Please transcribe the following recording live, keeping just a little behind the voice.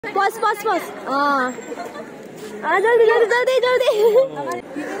Pause. Jaldi.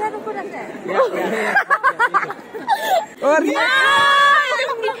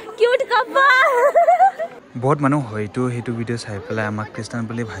 Cute couple. बहुत মানুহ হয়তো হেতু ভিডিও চাই পেলাই আমাক খ্ৰীষ্টান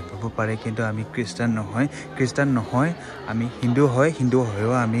বুলি ভাবিব পাৰে কিন্তু আমি খ্ৰীষ্টান নহয় আমি হিন্দু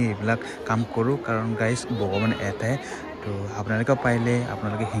হয়ও আমি এইবিলাক কাম কৰো কাৰণ গাইস ভগৱান এটাই তো আপোনালোকে পাইলে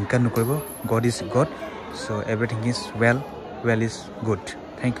আপোনালোকে হিংসা নকৰিব god is god so everything is well is good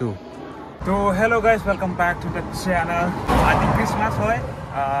thank you तो hello guys welcome back to the channel आज क्रिसमस होय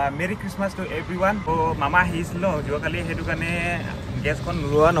मेरी क्रिसमस टू एवरीवन तो मामा हिसलो जो काली हेतु काने गैस कोन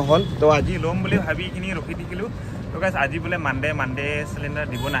रुवा নহল तो আজি লম বুলি ভাবি কিনি ৰখি দিকিলো তো गाइस আজি বলে মানডে সিলিন্ডাৰ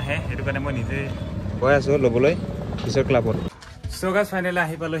দিব নাহে হেতু কানে মই নিজে গৈ আছো লবলৈ কিশোৰ ক্লাবত সো गाइस ফাইনালি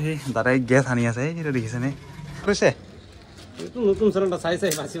আহি পালো হি দাদাই গ্যাস আনি আছে এটো দেখিছেনে কৈছে তো নতুন সিলিন্ডার চাইছে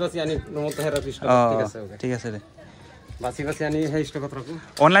বাসি আনি নমতে হেৰা পিষ্ট ঠিক আছে দে বাসি আনি হে স্টকত ৰাখো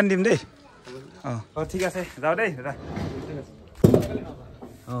অনলাইন দিম দেই ঠিক আছে যাও দেই দাদা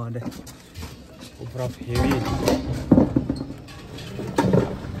দে পুৰা হেভি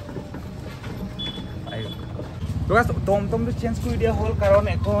টমটম তো চেঞ্জ কৰি দিয়া হ'ল কাৰণ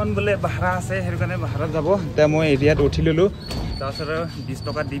এখন বোলে ভাড়া আছে হেৰ কাৰণে ভাড়া যাব তে মই এৰিয়াত উঠি ললো তাৰপিছত 20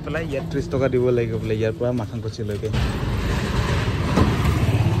 টকা দি পেলাই ইয়াত 30 টকা দিব লাগিব বোলে ইয়াৰ পৰা মাথানকুচি লৈকে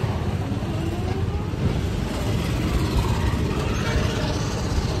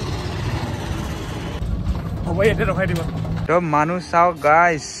হ'ব এতে ৰখাই দিব তো মানুহ চাও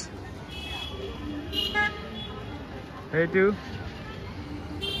গাইস এইটো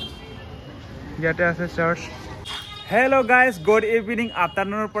ইয়াতে আছে search hello' guys good evening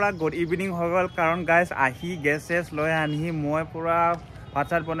আফটাৰনুনৰ পৰা গুড ইভিনিং হৈ গ'ল কাৰণ গাইস আহি গেছ লৈ আনি মই পুৰা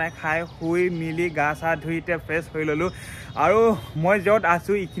ভাত বনাই খাই শুই মিলি গা চা ধুইতে ফ্ৰেছ হৈ ললো আৰু মই য'ত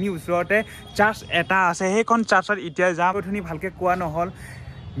আছো ইখিনি ওচৰতে চাৰ্চ এটা আছে সেইখন চাৰ্চত এতিয়া যাম ধুনি ভালকে কোৱা নহল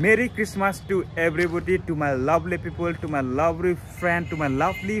Merry Christmas to everybody, to my lovely people, to my lovely friend, to my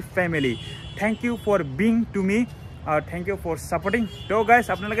lovely family. Thank you for being to me. Thank you for supporting. So guys,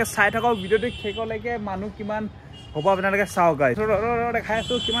 আপোনালোকে চাই থাকক ভিডিওটো শেষলৈকে মানুহ কিমান হ'ব আপোনালোকে চাওক গাইস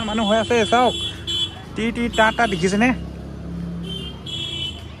দেখাইছো কিমান মানুহ হৈ আছে চাওক টি টাটা দেখিছেনে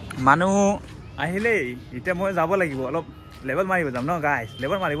মানুহ আহিলে এতিয়া মই যাব লাগিব অলপ লেভেল মাৰিব যাম ন গাইস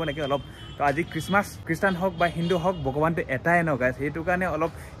লেভেল মাৰিব নেকি অলপ তো আজি ক্ৰিসমাস খ্ৰীষ্টান হওক বা হিন্দু হওক ভগৱানটো এটাই ন গাইস সেইটো কাৰণে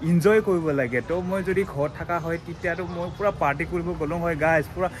অলপ এনজয় কৰিব লাগে তো মই যদি ঘৰত থাকা হয় তেতিয়াতো মই পুৰা পাৰ্টি কৰিব গলো হয় গাইস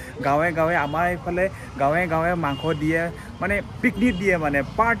পুৰা গাঁৱে আমাৰ ইফালে গাঁৱে মাংস দিয়ে মানে পিকনিক দিয়ে মানে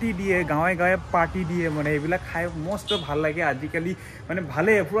পাৰ্টি দিয়ে গাঁৱে পাৰ্টি দিয়ে মানে এইবিলাক খাই মস্ত ভাল লাগে আজিকালি মানে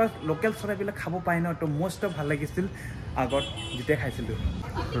ভালে পুৰা লোকেল চৰাইবিলাক খাব পায় ন তো মস্ত ভাল লাগিছিল আগত যেতিয়া খাইছিলো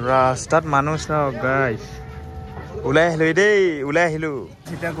ৰাস্তাত মানুহ চাও গাইস উলাই আহিলো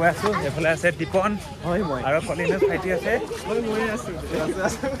এতিয়া গৈ আছো এফালে আছে টিপন হয় মই আৰু কলিনৰ ভাইটি আছে মই আছো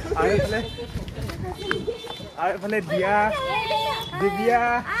আৰু এফালে দিবিয়া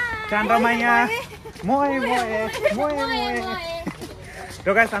চান্দ্ৰমাইয়া মই তো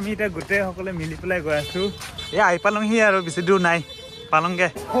গাইস আমি এতিয়া গোটেই সকলে মিলি পেলাই গৈ আছো আহি পালংহি আৰু বেছি দূৰ নাই পালংগে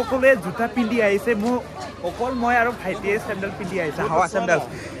সকলোৱে জোতা পিন্ধি আহিছে অকল মই আৰু ভাইটিয়ে চেণ্ডেল পিন্ধি আহিছে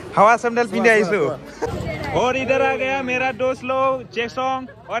হাৱা চেণ্ডেল পিন্ধি আহিছো और इधर आ गया मेरा दोस्त लोग चेसोंग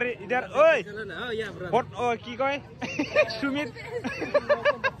और इधर ओए की कोई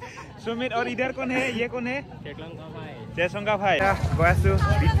सुमित और इधर कौन है ये कौन है चेसोंग का भाई गयासु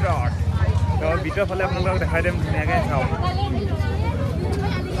बिट्रट तो बिट्रट फले अपन लोग देखाई them धुनियाके चाও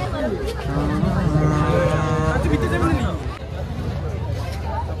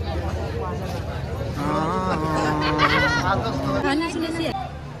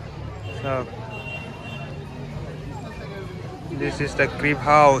This is the creep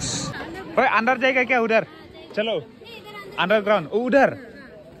house. ओए अंदर जाएगा क्या उधर? चलो अंडरग्राउंड उधर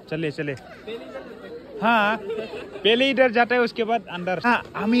चले हाँ पहले इधर जाता है उसके बाद अंदर हाँ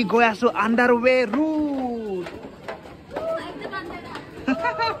आमी गोयासु अंडरवे रूट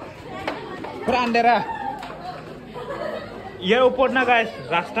पूरा अंधेरा ये ऊपर ना गाइस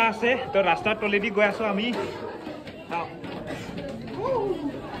रास्ता से तो रास्ता तलेदी गोयासु आमी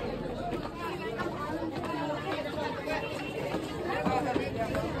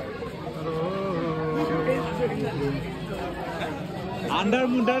अंदर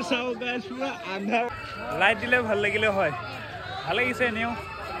मुंडर चाও गाइस पूरा अंदर लाइट दिले ভাল লাগিলে হয় ভাল লাগিছে নিও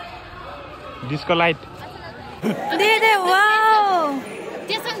डिस्को लाइट दे वाओ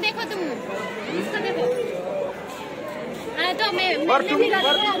जैसा देखो तुम इसको देखो तो मैं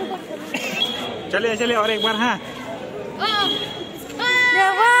चलिए और एक बार हाँ दे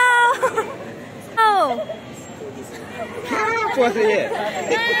वाओ पोसे ये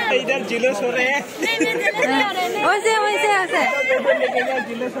इधर जिलेस हो रहे हैं वैसे वैसे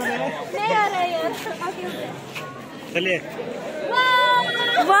जिलेस हो रहे हैं नहीं आ रहा यार चलिए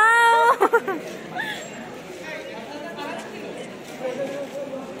वाओ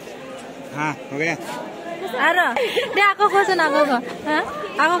हाँ हो गया अरे दे आको को सुना आको को हाँ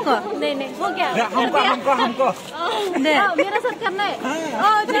आको को नहीं हो गया हमको दे मेरा साथ करना है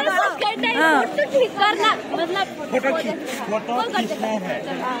मेरा साथ करना है फोटो क्लिक करना मतलब फोटो खींचना है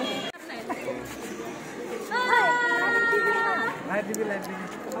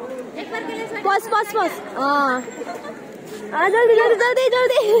बस जल्दी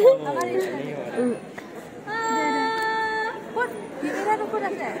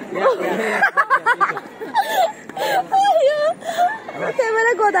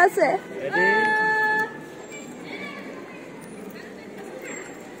कैमरा गोदा से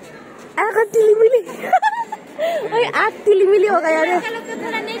आग तिली मिली हो गया रे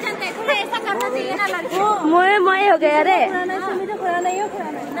नहीं जानते थोड़ा ऐसा करना चाहिए ना मोए हो गया रे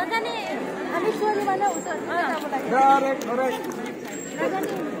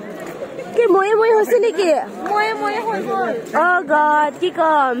কি ময়ে হৈছে নেকি ময়ে হৈ গল ও গড কি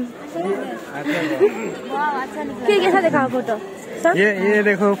কম কি कैसा देखा फोटो ये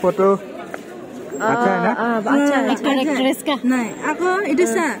देखो फोटो अच्छा है ना अच्छा एक्ट्रेस का नहीं आको इट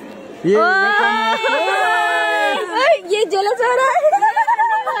इज ये जेलस हो रहा है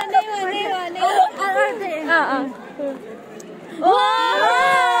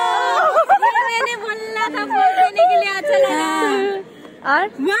मैंने बोला था फोटो लेने के लिए अच्छा लगा और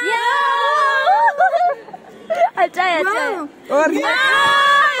अच्छा है और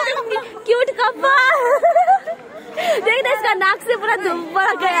क्यूट कपल देख इसका नाक से पूरा धुम्बा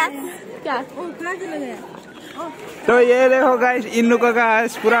गया क्या तो ये देखो गाइस इन लोगों का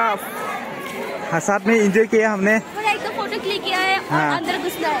पूरा साथ में एंजॉय किया हमने पूरा एक तो फोटो क्लिक किया है और अंदर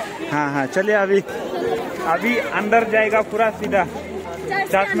घुसना है हाँ चलिए अभी अंदर जाएगा पूरा सीधा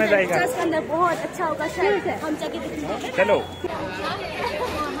चर्च में जाएगा चर्च के अंदर बहुत अच्छा होगा शायद हम जाके देखेंगे चलो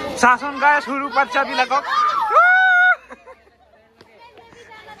शासन गाय शुरू पर चाबी लगाओ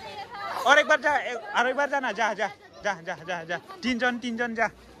और एक बार जाना जा तीन जन जा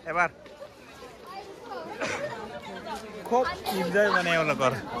एबार खूब एंजॉय बने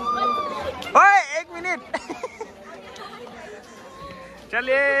ओए 1 मिनट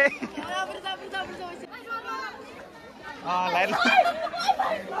चलिए लाइट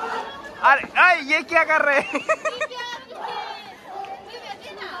अरे ये क्या कर रहे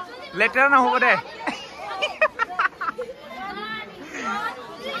लेटर ना हो दे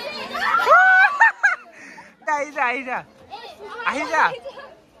आई जा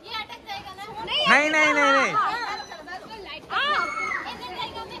नहीं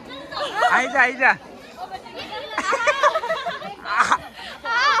आई जा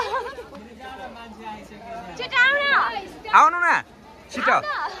आओ ना छिटो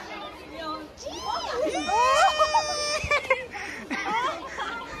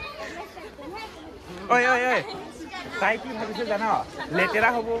ओए ताई की भाबिसे जाना लेटेरा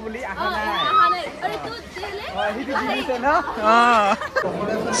हबो बोली आहा নাই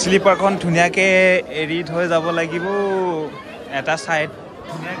स्लीपारখন ধুনিয়াকে এৰি থৈ যাব লাগিব এটা সাইড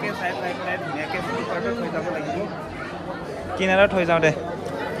ধুনিয়াকে সাইড লাইট ধুনিয়াকে স্লীপাৰটো থৈ যাব লাগিব কিনাৰত থৈ যাও দে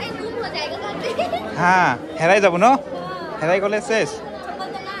हाँ हेराई যাব न हेराई गले शेष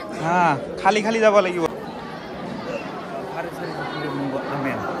हाँ खाली যাব লাগিব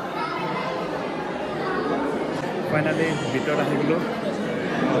फाइनली ভিতৰত আহি গলো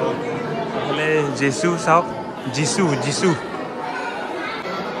আহলে যিশু চাওক যিশু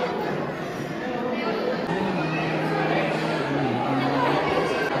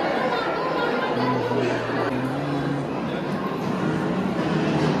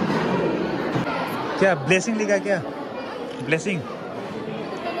क्या ब्लेसिंग लिखा क्या ब्लेसिंग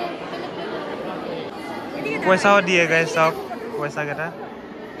पैसा दिए गए सब पैसा केटा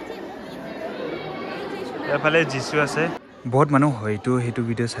এফালে যিশু আছে বহুত মানুহ হয়তো হেতু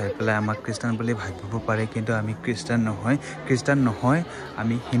ভিডিও চাই পেলাই আমাক খ্ৰীষ্টান বুলি ভাবিব পাৰে কিন্তু আমি খ্ৰীষ্টান নহয়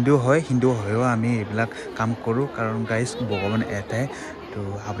আমি হিন্দু হয়ও আমি এইবিলাক কাম কৰোঁ কাৰণ গাইজ ভগৱান এটাই তো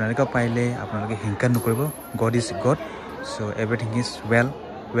আপোনালোকে পাৰিলে আপোনালোকে হিংসা নকৰিব god is god so everything is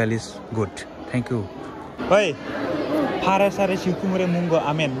well is good thank you Oi, फारे सारे शिवकुमारे मुंगो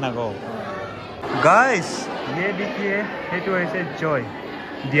आमेन नागो गाइस ये देखिए हेतु ऐसे जय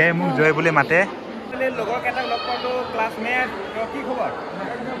दिया मुंग जय बोले माते लोगों केटा लग पातो क्लासमेट तो की खबर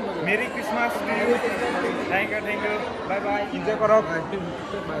मेरी Christmas to you thank you bye enjoy करो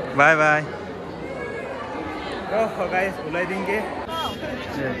बाय तो गाइस बुलाई देंगे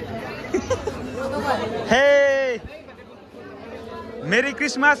हे Merry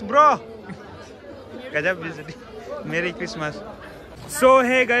Christmas, bro. Gajab busy. Merry Christmas. So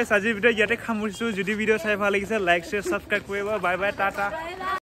hey guys, আজি video ইয়াতে খামুৰিছো। যদি ভিডিও চাই ভাল লাগিছে লাইক শেয়াৰ সাবস্ক্ৰাইব কৰিবা। Bye bye Tata.